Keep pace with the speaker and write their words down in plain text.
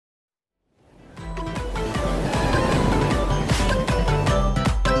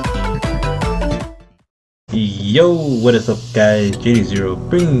Yo, what is up guys, TheJDzero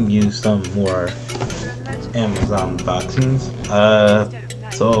bringing you some more Amazon unboxings.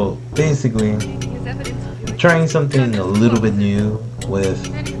 So basically, trying something a little bit new with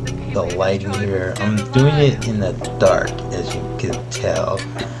the lighting here. I'm doing it in the dark, as you can tell.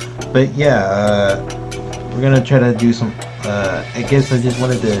 But yeah, we're gonna try to do some, I guess I just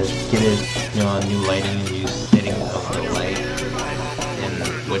wanted to get it, new lighting and new setting of the light, and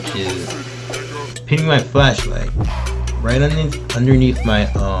which is pinning my flashlight right underneath my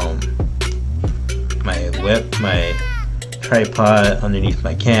my tripod, underneath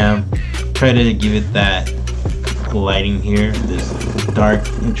my cam. Try to give it that lighting here, this dark,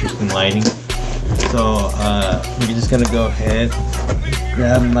 interesting lighting. So we're just gonna go ahead,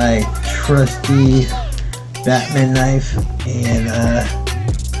 grab my trusty Batman knife, and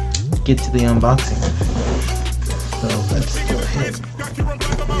get to the unboxing. So let's go ahead.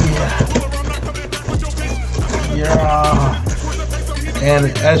 Yeah. And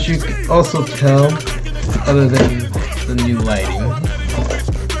as you can also tell, other than the new lighting,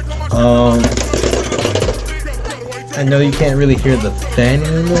 I know you can't really hear the fan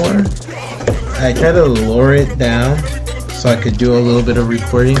anymore. I try to lower it down so I could do a little bit of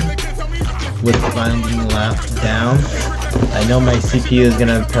recording with the volume being down. I know my CPU is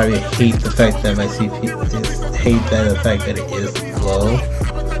gonna probably hate the fact that it is low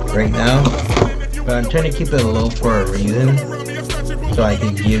right now, but I'm trying to keep it low for a reason, so I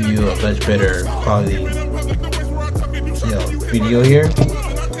can give you a much better quality, video here.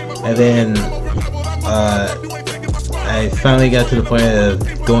 And then I finally got to the point of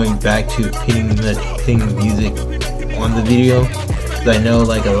going back to pinning music on the video, because I know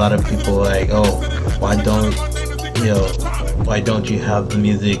like a lot of people like, oh, why don't you have the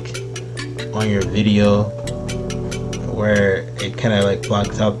music on your video where it kind of like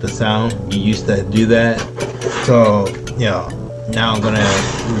blocks out the sound? You used to do that. So now I'm gonna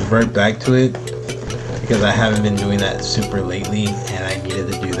revert back to it, because I haven't been doing that super lately and I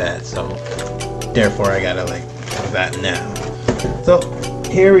needed to do that, so therefore I gotta like do that now. So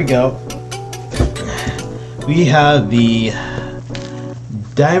here we go. We have the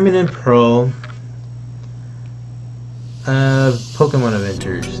Diamond and Pearl Pokemon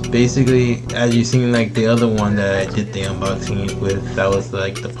Adventures. Basically, as you've seen, like the other one that I did the unboxing with, that was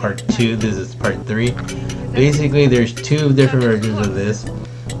like the part 2. This is part 3. Basically, there's 2 different versions of this.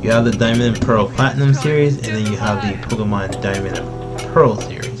 You have the Diamond and Pearl Platinum series, and then you have the Pokemon Diamond and Pearl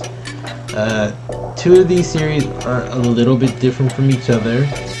series. 2 of these series are a little bit different from each other,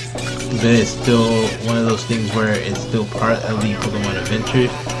 but it's still one of those things where it's still part of the Pokemon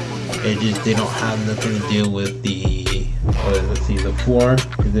Adventures. It just, they don't have nothing to do with the, let's see, the 4,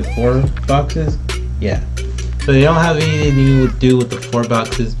 is it 4 boxes? Yeah. So they don't have anything to do with the 4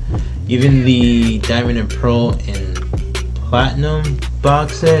 boxes. Even the Diamond and Pearl and Platinum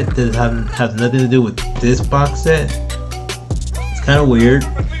box set has nothing to do with this box set. It's kind of weird,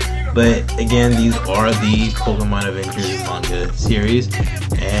 but again, these are the Pokemon Adventures manga series,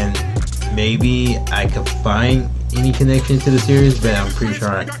 and maybe I could find any connection to the series, but I'm pretty sure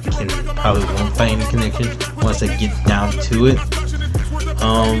I probably won't find any connection once I get down to it.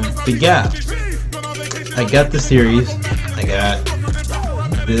 But yeah, I got the series. I got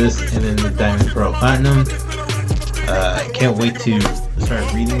this, and then the Diamond Pearl Platinum. I can't wait to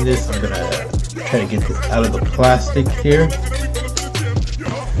start reading this. I'm gonna try to get this out of the plastic here.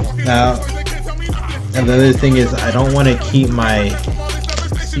 Now, another thing is, I don't want to keep my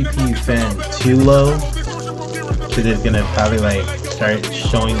CPU fan too low, because it's gonna probably like start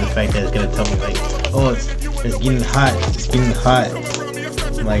showing the fact that it's gonna tell me like, oh, it's getting hot, it's getting hot.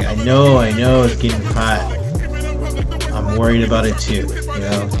 I'm like, I know it's getting hot. I'm worried about it too,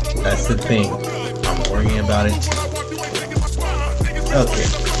 that's the thing. I'm worrying about it too. Okay,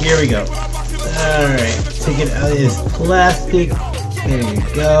 here we go. Alright, take it out of this plastic. There you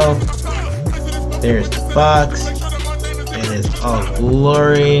go. There's the box. And it's all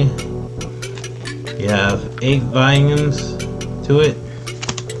glory. You have 8 volumes to it.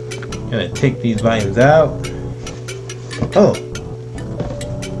 I'm gonna take these volumes out. Oh,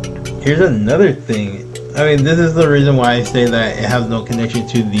 here's another thing. I mean, this is the reason why I say that it has no connection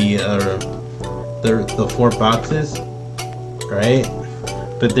to the 4 boxes, right?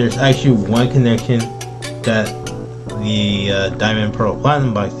 But there's actually one connection that the Diamond Pearl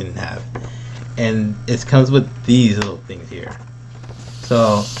Platinum box didn't have, and it comes with these little things here.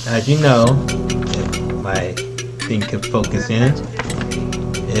 So as you know, if my thing could focus in,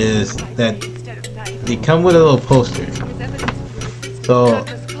 is that they come with a little poster. So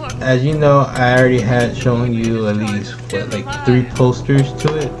as you know, I already had shown you at least what, like 3 posters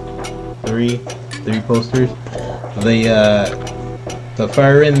to it. 3. 3 posters. The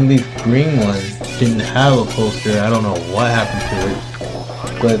Fire Red and Leaf Green one didn't have a poster. I don't know what happened to it.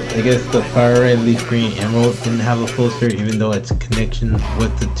 But I guess the Fire Red Leaf Green Emerald didn't have a poster, even though it's connection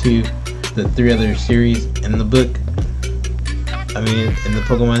with the 3 other series in the book. I mean, in the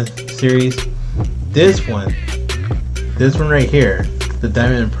Pokemon series. This one right here, the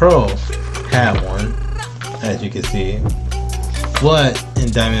Diamond and Pearl, had one, as you can see. But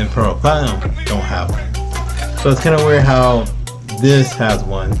in Diamond and Pearl Platinum, don't have one. So it's kind of weird how this has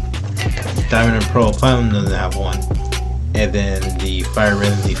one, Diamond and Pearl Platinum doesn't have one, and then the Fire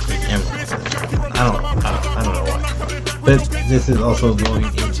Red and Leaf Green Emerald doesn't have one. I don't know why. But this is also going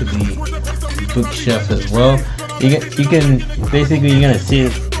into the bookshelf as well. You can basically, you're gonna see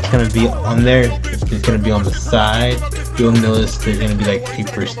it's gonna be on there. It's gonna be on the side. You'll notice there's gonna be like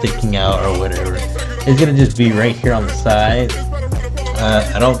paper sticking out or whatever. It's gonna just be right here on the side.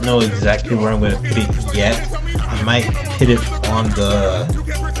 I don't know exactly where I'm gonna put it yet. I might put it on the.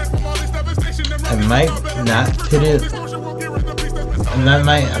 I might not put it.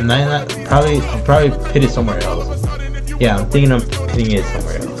 I'll probably put it somewhere else. Yeah, I'm thinking of putting it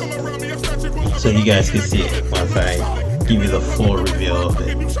somewhere else, so you guys can see it once I give you the full reveal of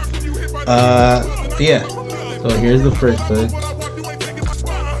it. Yeah. So here's the first book,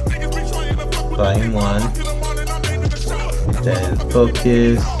 Volume 1. Then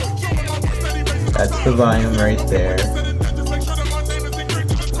Focus. That's the volume right there.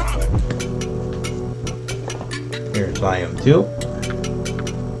 Here's Volume 2.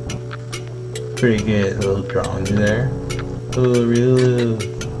 Pretty good little drawing there. Oh, really?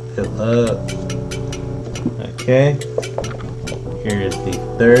 Fill up. Okay. Here's the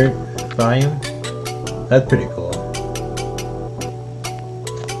 3rd volume. That's pretty cool.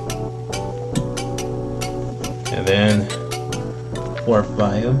 And then 4th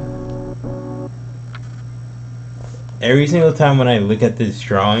volume. Every single time when I look at these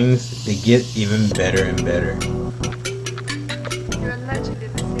drawings, they get even better and better.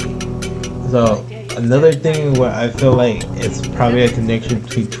 So another thing where I feel like it's probably a connection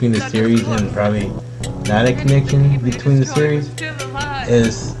between the series and probably not a connection between the series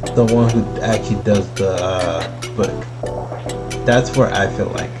is the one who actually does the book. That's where I feel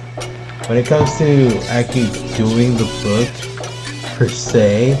like. When it comes to actually doing the book per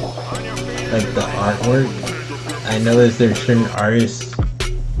se, like the artwork, I know that there's certain artists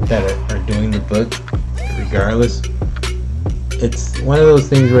that are doing the book regardless. It's one of those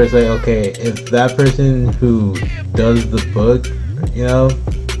things where it's like, okay, if that person who does the book, you know,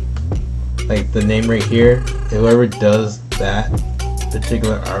 like the name right here, whoever does that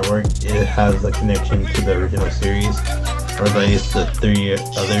particular artwork, it has a connection to the original series, or at least the 3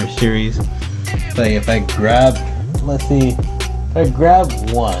 other series. Like if I grab, let's see, if I grab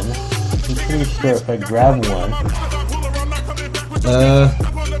one, I'm pretty sure if I grab one,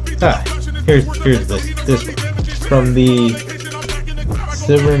 here's this one from the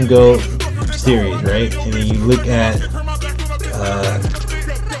Silver and Gold series, right? And then you look at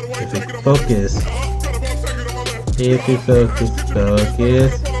if you focus, can you focus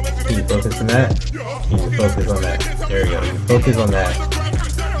on that? Can you focus on that? There we go. You focus on that.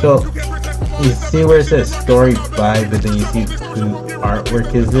 So you see where it says story by, but then you see who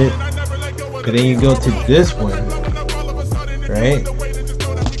artwork is it. But then you go to this one, right?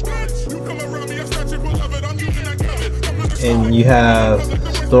 And you have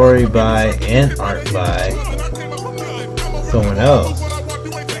story by and art by someone else.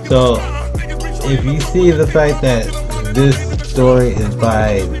 So if you see the fact that this story is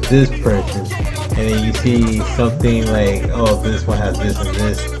by this person, and then you see something like, oh, this one has this and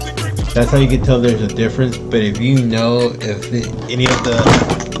this, that's how you can tell there's a difference. But if you know if any of the,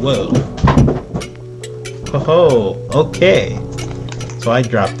 whoa, oh, okay, so I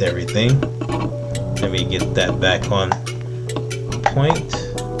dropped everything. Let me get that back on point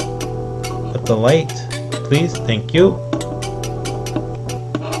with the light, please. Thank you.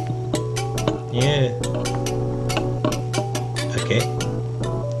 Yeah. Okay.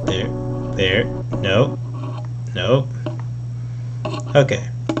 There. Nope. Okay.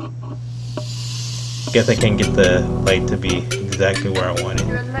 Guess I can get the light to be exactly where I want it.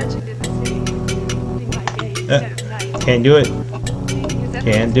 Can't do it.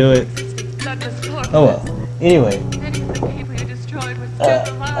 Can't do it. Oh well. Anyway.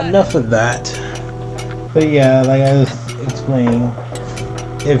 Enough of that. But yeah, like I was explaining,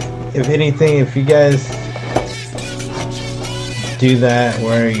 if anything, if you guys do that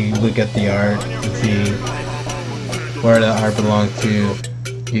where you look at the art and see where the art belongs to,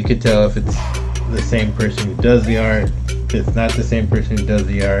 you could tell if it's the same person who does the art, if it's not the same person who does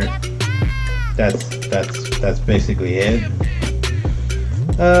the art. that's basically it.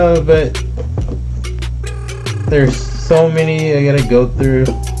 But there's so many I gotta go through,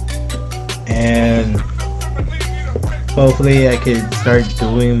 and hopefully I can start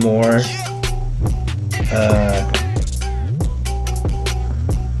doing more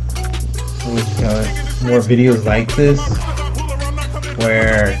more videos like this,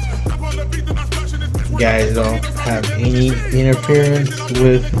 where you guys don't have any interference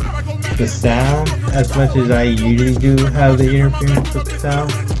with the sound as much as I usually do have the interference with the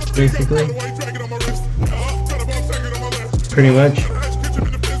sound, basically. Pretty much.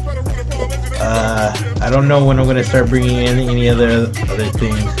 I don't know when I'm gonna start bringing in any other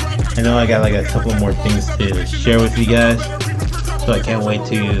things. I know I got like a couple more things to share with you guys, so I can't wait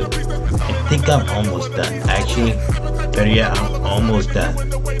to. I think I'm almost done. Actually, better yet, I'm almost done.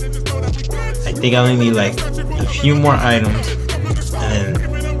 I think I only need like a few more items, and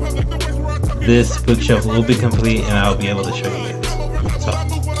this bookshelf will be complete, and I'll be able to show you guys. So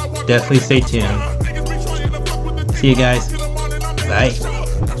definitely stay tuned. See you guys. Bye.